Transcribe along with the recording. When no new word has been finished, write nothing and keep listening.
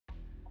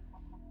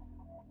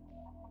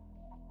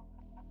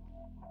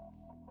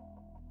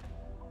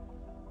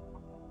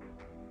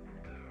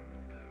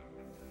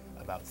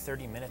about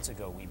 30 minutes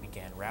ago, we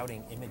began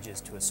routing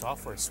images to a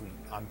software suite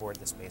on board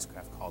the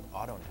spacecraft called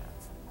AutoNav.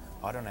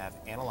 AutoNav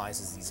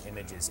analyzes these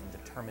images and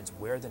determines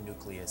where the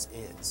nucleus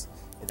is.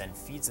 It then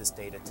feeds this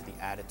data to the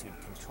attitude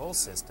control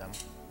system,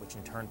 which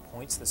in turn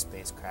points the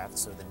spacecraft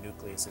so the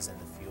nucleus is in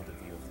the field of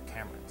view of the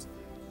cameras.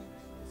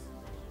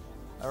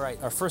 Alright,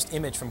 our first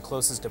image from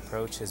closest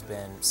approach has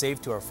been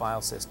saved to our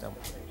file system.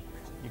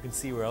 You can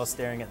see we're all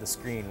staring at the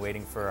screen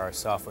waiting for our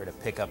software to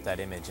pick up that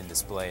image and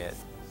display it.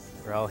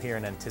 We're all here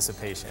in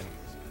anticipation.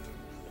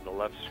 And the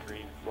left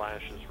screen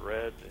flashes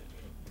red.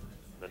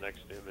 The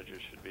next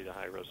images should be the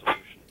high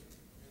resolution.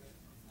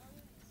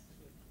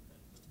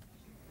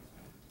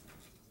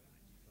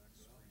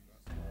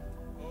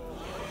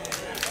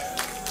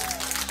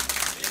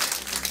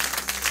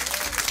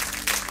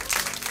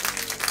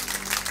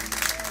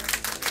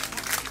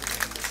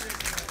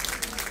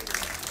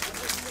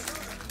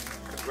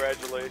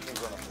 Congratulations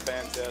on a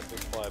fantastic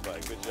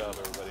flyby. Good job,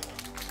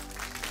 everybody.